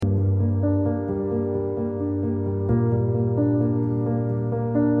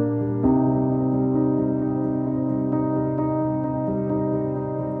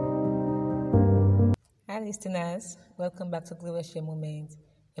listeners. Welcome back to Glorious Share Moment,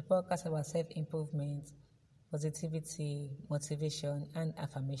 a podcast about self-improvement, positivity, motivation, and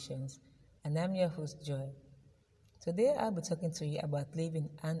affirmations. And I'm your host, Joy. Today, I'll be talking to you about living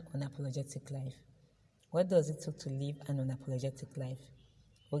an unapologetic life. What does it take to live an unapologetic life?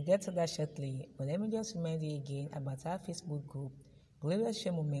 We'll get to that shortly, but let me just remind you again about our Facebook group. Glorious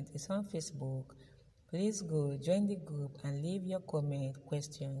Share Moment is on Facebook. Please go join the group and leave your comment,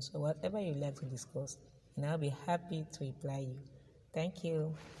 questions, or whatever you'd like to discuss, and I'll be happy to reply you. Thank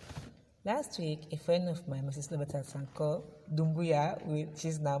you. Last week, a friend of mine, Mrs. Lobeta Sanko Dumbuya,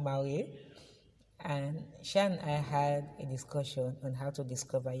 she's now married, and she and I had a discussion on how to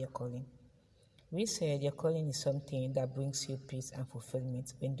discover your calling. We said your calling is something that brings you peace and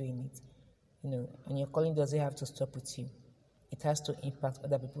fulfillment when doing it. And your calling doesn't have to stop with you. It has to impact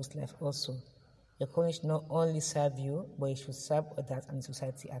other people's life also. Your calling should not only serve you, but it should serve others and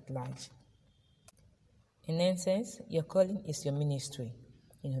society at large. In essence, your calling is your ministry.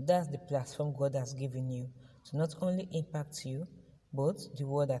 That's the platform God has given you to not only impact you, but the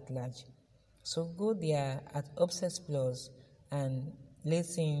world at large. So go there at Obsessed Plus and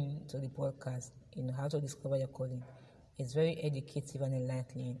listen to the podcast, how to discover your calling. It's very educative and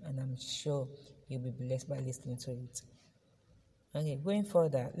enlightening, and I'm sure you'll be blessed by listening to it. Okay, going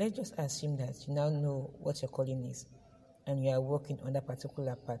further, let's just assume that you now know what your calling is and you are working on that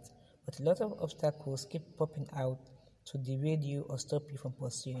particular path, but a lot of obstacles keep popping out to derail you or stop you from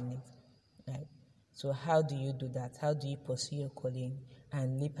pursuing it. Right? So how do you do that? How do you pursue your calling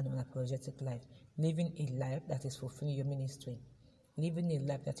and live an unapologetic life? Living a life that is fulfilling your ministry. Living a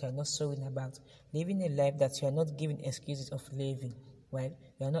life that you are not sorrowing about. Living a life that you are not giving excuses of living. Right?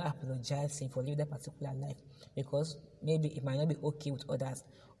 You are not apologizing for living that particular life because maybe it might not be okay with others,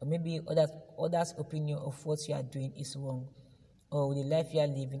 or maybe others' opinion of what you are doing is wrong, or the life you are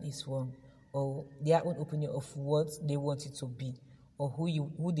living is wrong, or their own opinion of what they want it to be, or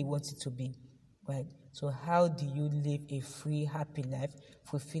who they want it to be. Right? So how do you live a free, happy life,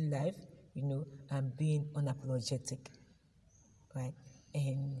 fulfilled life, and being unapologetic? Right?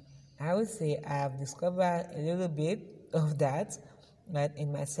 And I would say I have discovered a little bit of that, right,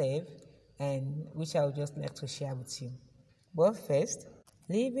 in myself, and which I would just like to share with you. But first,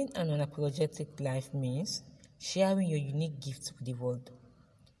 living an unapologetic life means sharing your unique gifts with the world.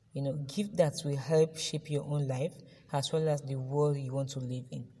 Gift that will help shape your own life as well as the world you want to live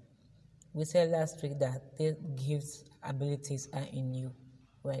in. We said last week that the gifts, abilities are in you,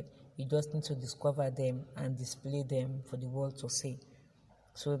 right? You just need to discover them and display them for the world to see.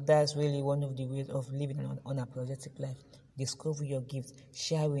 So that's really one of the ways of living an unapologetic life. Discover your gifts,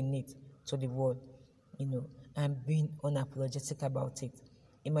 sharing it to the world, and being unapologetic about it.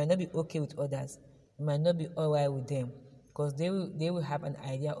 It might not be okay with others. It might not be all right with them because they will have an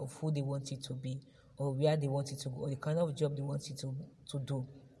idea of who they want you to be or where they want you to go or the kind of job they want you to do,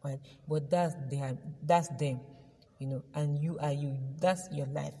 right? But that's them, and you are you. That's your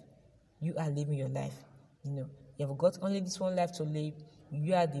life. You are living your life. You have got only this one life to live.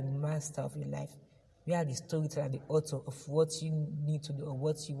 You are the master of your life. You are the storyteller, the author of what you need to do or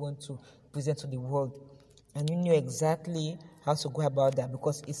what you want to present to the world. And you know exactly how to go about that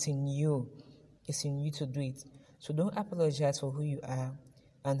because it's in you. It's in you to do it. So don't apologize for who you are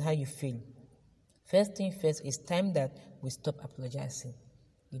and how you feel. First thing first, it's time that we stop apologizing.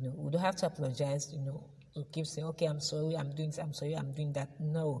 We don't have to apologize, to keep saying, okay, I'm sorry, I'm doing this, I'm sorry, I'm doing that.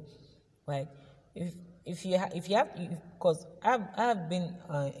 No, right? If you have, because I've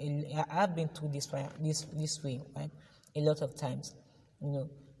been through this way, right? A lot of times,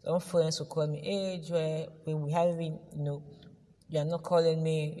 some friends will call me, hey Joy, when we having, you are not calling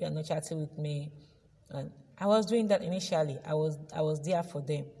me, you are not chatting with me, and I was doing that initially. I was there for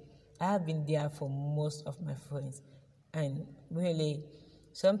them. I have been there for most of my friends, and really,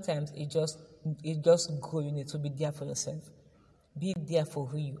 sometimes it just go. You need to be there for yourself. Be there for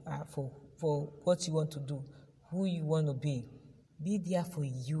who you are, for what you want to do, who you want to be. Be there for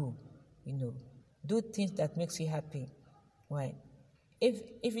you, Do things that makes you happy, right?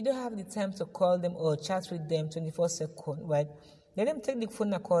 If you don't have the time to call them or chat with them 24 seconds, right? Let them take the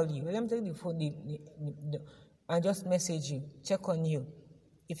phone and call you. Let them take the phone and just message you, check on you,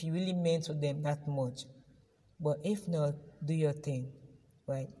 if you really mean to them that much. But if not, do your thing,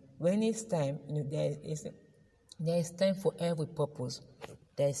 right? When it's time, there is time for every purpose.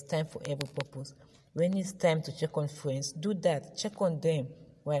 There is time for every purpose. When it's time to check on friends, do that. Check on them,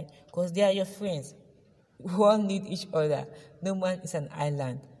 right? Because they are your friends. We all need each other. No man is an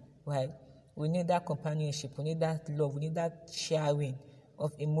island, right? We need that companionship. We need that love. We need that sharing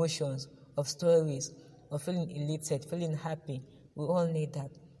of emotions, of stories, of feeling elated, feeling happy. We all need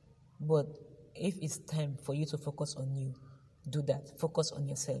that. But if it's time for you to focus on you, do that. Focus on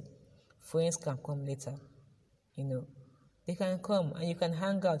yourself. Friends can come later, They can come and you can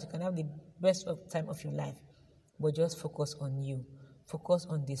hang out. You can have the best of time of your life. But just focus on you. Focus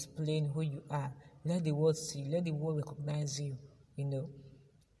on displaying who you are. Let the world see. Let the world recognize you,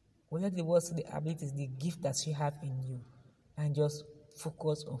 Let the world see the abilities, the gift that you have in you. And just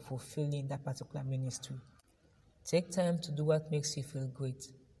focus on fulfilling that particular ministry. Take time to do what makes you feel great,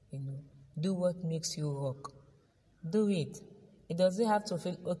 Do what makes you rock. Do it. It doesn't have to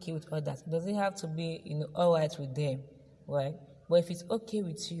feel okay with others. It doesn't have to be, all right with them, right? But if it's okay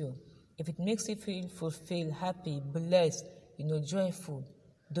with you, if it makes you feel fulfilled, happy, blessed, joyful,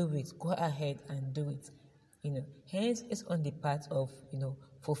 do it. Go ahead and do it. Hence, it's on the path of,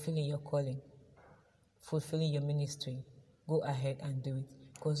 fulfilling your calling, fulfilling your ministry. Go ahead and do it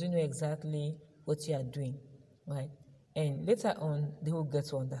because you know exactly what you are doing, right? And later on, they will get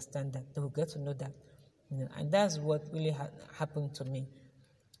to understand that. They will get to know that, and that's what really happened to me.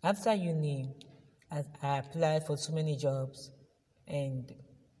 After uni, I applied for so many jobs, and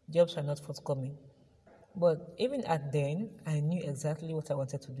jobs were not forthcoming. But even at then, I knew exactly what I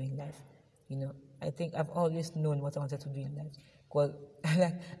wanted to do in life. I think I've always known what I wanted to do in life. Because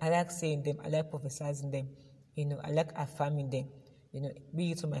I like saying them, I like prophesizing them, I like affirming them,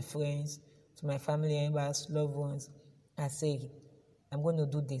 be it to my friends, to my family members, loved ones. I say, I'm going to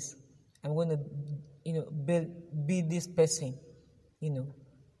do this. I'm going to, be this person,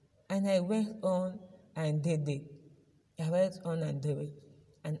 And I went on and did it. I went on and did it.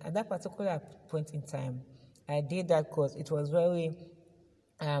 And at that particular point in time, I did that because it was very,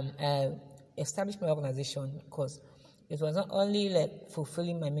 I established my organization because it was not only like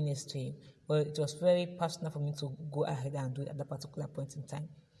fulfilling my ministry, but it was very personal for me to go ahead and do it at that particular point in time.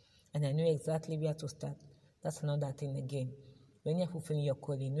 And I knew exactly where to start. That's another thing again. When you're fulfilling your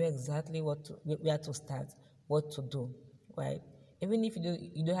calling, you know exactly where to start, what to do, right? Even if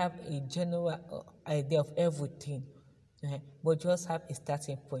you don't have a general idea of everything, right? But just have a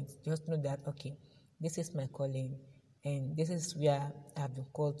starting point. Just know that, okay, this is my calling, and this is where I've been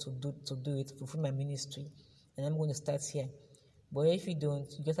called to do it, fulfill my ministry, and I'm going to start here. But if you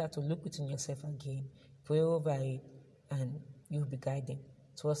don't, you just have to look within yourself again, pray over it, and you'll be guided.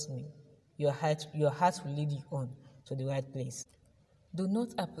 Trust me, your heart will lead you on to the right place. Do not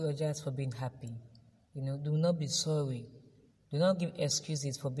apologize for being happy. Do not be sorry. Do not give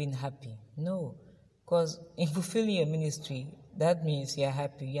excuses for being happy. No, because in fulfilling your ministry, that means you are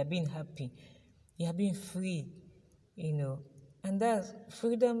happy. You are being happy. You are being free. And that's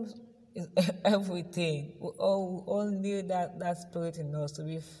freedom is everything. We all need that spirit in us to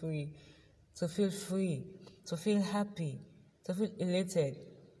be free, to feel happy, to feel elated,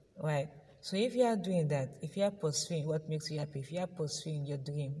 right? So if you are doing that, if you are pursuing what makes you happy, if you are pursuing your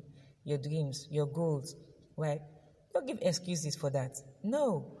dreams, your goals, right? Don't give excuses for that.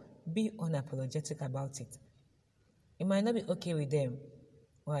 No, be unapologetic about it. It might not be okay with them,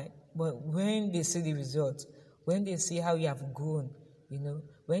 right? But when they see the results, when they see how you have grown,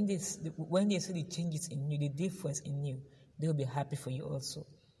 when they see the changes in you, the difference in you, they will be happy for you also,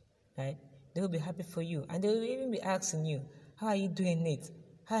 right? They will be happy for you, and they will even be asking you, how are you doing it?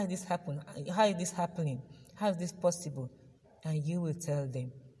 How is this happening? How is this happening? How is this possible? And you will tell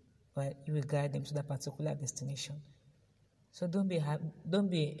them, right? You will guide them to that particular destination. So don't be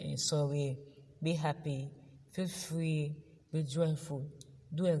sorry. Be happy. Feel free. Be joyful.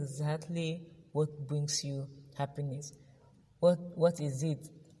 Do exactly what brings you happiness. What is it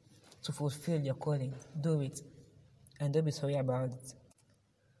to fulfill your calling? Do it, and don't be sorry about it.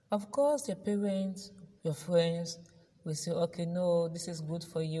 Of course, your parents, your friends will say, okay, no, this is good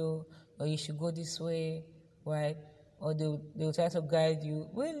for you, or you should go this way, right? Or they will try to guide you.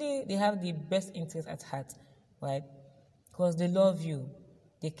 Really, they have the best interest at heart, right? Because they love you,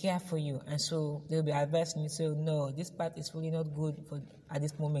 they care for you, and so they'll be advising you, say, no, this part is really not good at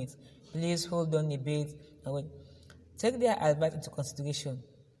this moment. Please hold on a bit. And wait. Take their advice into consideration.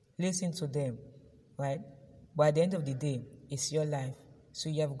 Listen to them, right? But at the end of the day, it's your life. So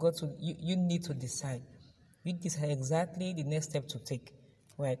you have got to, you need to decide. You decide exactly the next step to take,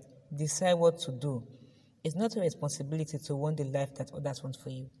 right? Decide what to do. It's not your responsibility to want the life that others want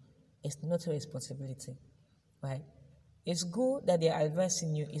for you. It's not your responsibility, right? It's good that they are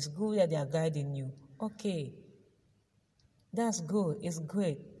advising you. It's good that they are guiding you. Okay. That's good. It's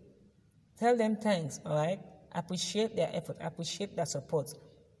great. Tell them thanks, all right? Appreciate their effort. Appreciate their support,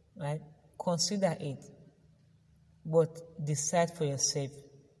 right? Consider it. But decide for yourself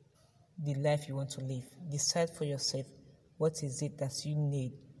the life you want to live. Decide for yourself what is it that you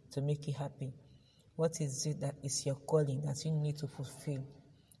need to make you happy. What is it that is your calling that you need to fulfill?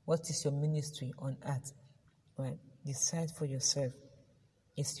 What is your ministry on earth? Right? Decide for yourself.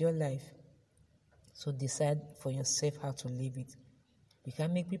 It's your life. So decide for yourself how to live it. You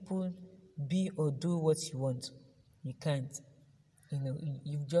can't make people be or do what you want. You can't.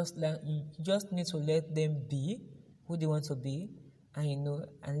 You just need to let them be who they want to be,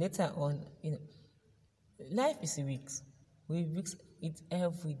 and later on, life is weeks. We weeks it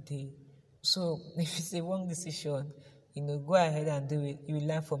every day. So if it's a wrong decision, go ahead and do it. You will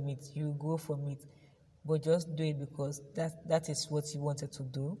learn from it. You will grow from it. But just do it because that is what you wanted to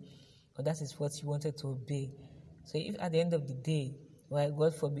do, or that is what you wanted to obey. So if at the end of the day, right,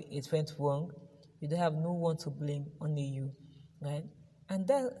 God forbid it went wrong, you don't have no one to blame, only you, right? And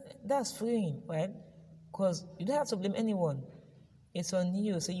that's freeing, right? Because you don't have to blame anyone. It's on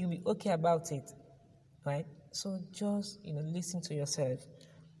you, so you'll be okay about it, right? So just, listen to yourself.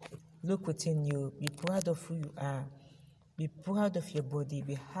 Look within you. Be proud of who you are. Be proud of your body.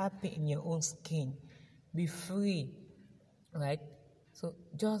 Be happy in your own skin. Be free, right? So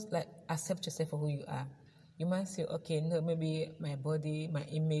just accept yourself for who you are. You might say, okay, no, maybe my body, my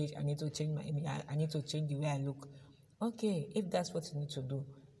image, I need to change my image. I need to change the way I look. Okay, if that's what you need to do,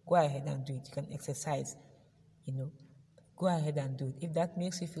 go ahead and do it. You can exercise, go ahead and do it. If that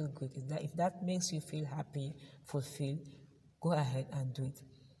makes you feel good, if that makes you feel happy, fulfilled, go ahead and do it.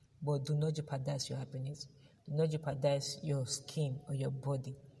 But do not jeopardize your happiness. Do not jeopardize your skin or your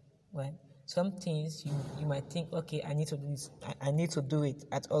body, right? Some things you might think, okay, I need to do this. I need to do it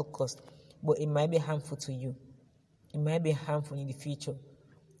at all costs, but it might be harmful to you. It might be harmful in the future.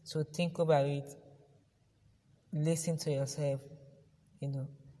 So think about it. Listen to yourself.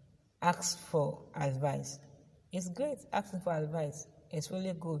 Ask for advice. It's great asking for advice. It's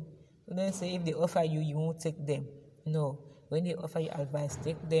really good. So don't say if they offer you, you won't take them. No. When they offer you advice,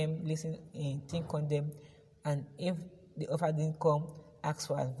 take them, listen and think on them. And if the offer didn't come, ask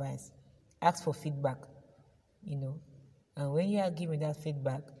for advice. Ask for feedback, And when you are given that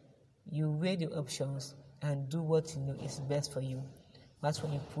feedback, you weigh the options and do what you know is best for you, what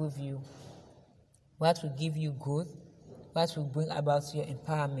will improve you, what will give you growth, what will bring about your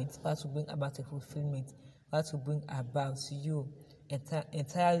empowerment, what will bring about your fulfillment, what will bring about you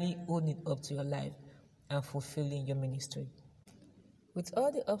entirely owning up to your life and fulfilling your ministry. With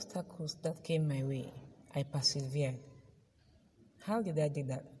all the obstacles that came my way, I persevered. How did I do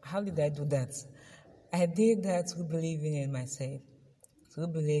that? I did that through believing in myself, through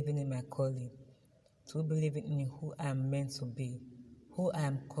believing in my calling, through believing in who I am meant to be, who I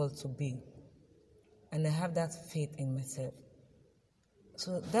am called to be. And I have that faith in myself.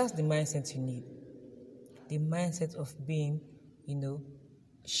 So that's the mindset you need. The mindset of being,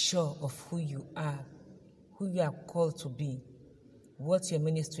 sure of who you are called to be, what your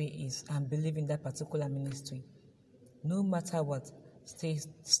ministry is, and believe in that particular ministry. No matter what, stay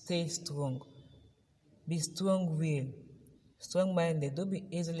strong. Be strong-willed, strong-minded. Don't be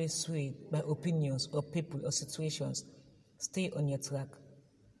easily swayed by opinions or people or situations. Stay on your track.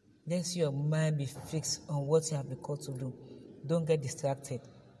 Let your mind be fixed on what you have been called to do. Don't get distracted,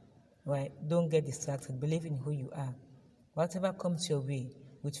 right? Don't get distracted. Believe in who you are. Whatever comes your way,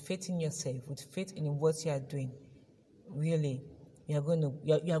 with faith in yourself, with faith in what you are doing, really, you are going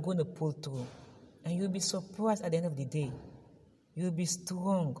to pull through. And you'll be surprised at the end of the day. You'll be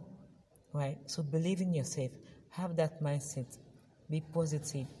strong, right? So believe in yourself. Have that mindset. Be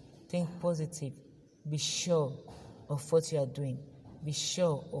positive. Think positive. Be sure of what you are doing. Be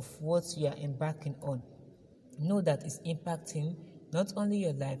sure of what you are embarking on. Know that it's impacting not only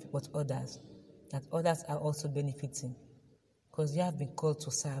your life, but others. That others are also benefiting. Because you have been called to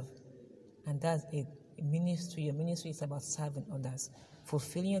serve. And that's it. Your ministry is about serving others.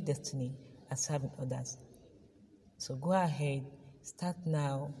 Fulfilling your destiny and serving others. So go ahead, start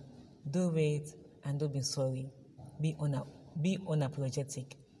now, do it, and don't be sorry. Be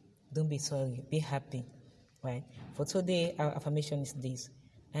unapologetic. Don't be sorry. Be happy. Right? For today, our affirmation is this: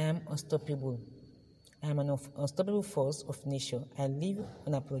 I am unstoppable. I am an unstoppable force of nature. I live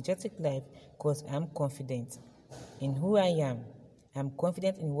an unapologetic life because I am confident in who I am. I am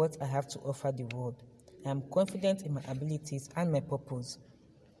confident in what I have to offer the world. I am confident in my abilities and my purpose.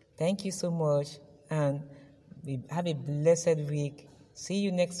 Thank you so much, and have a blessed week. See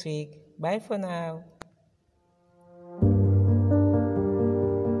you next week. Bye for now.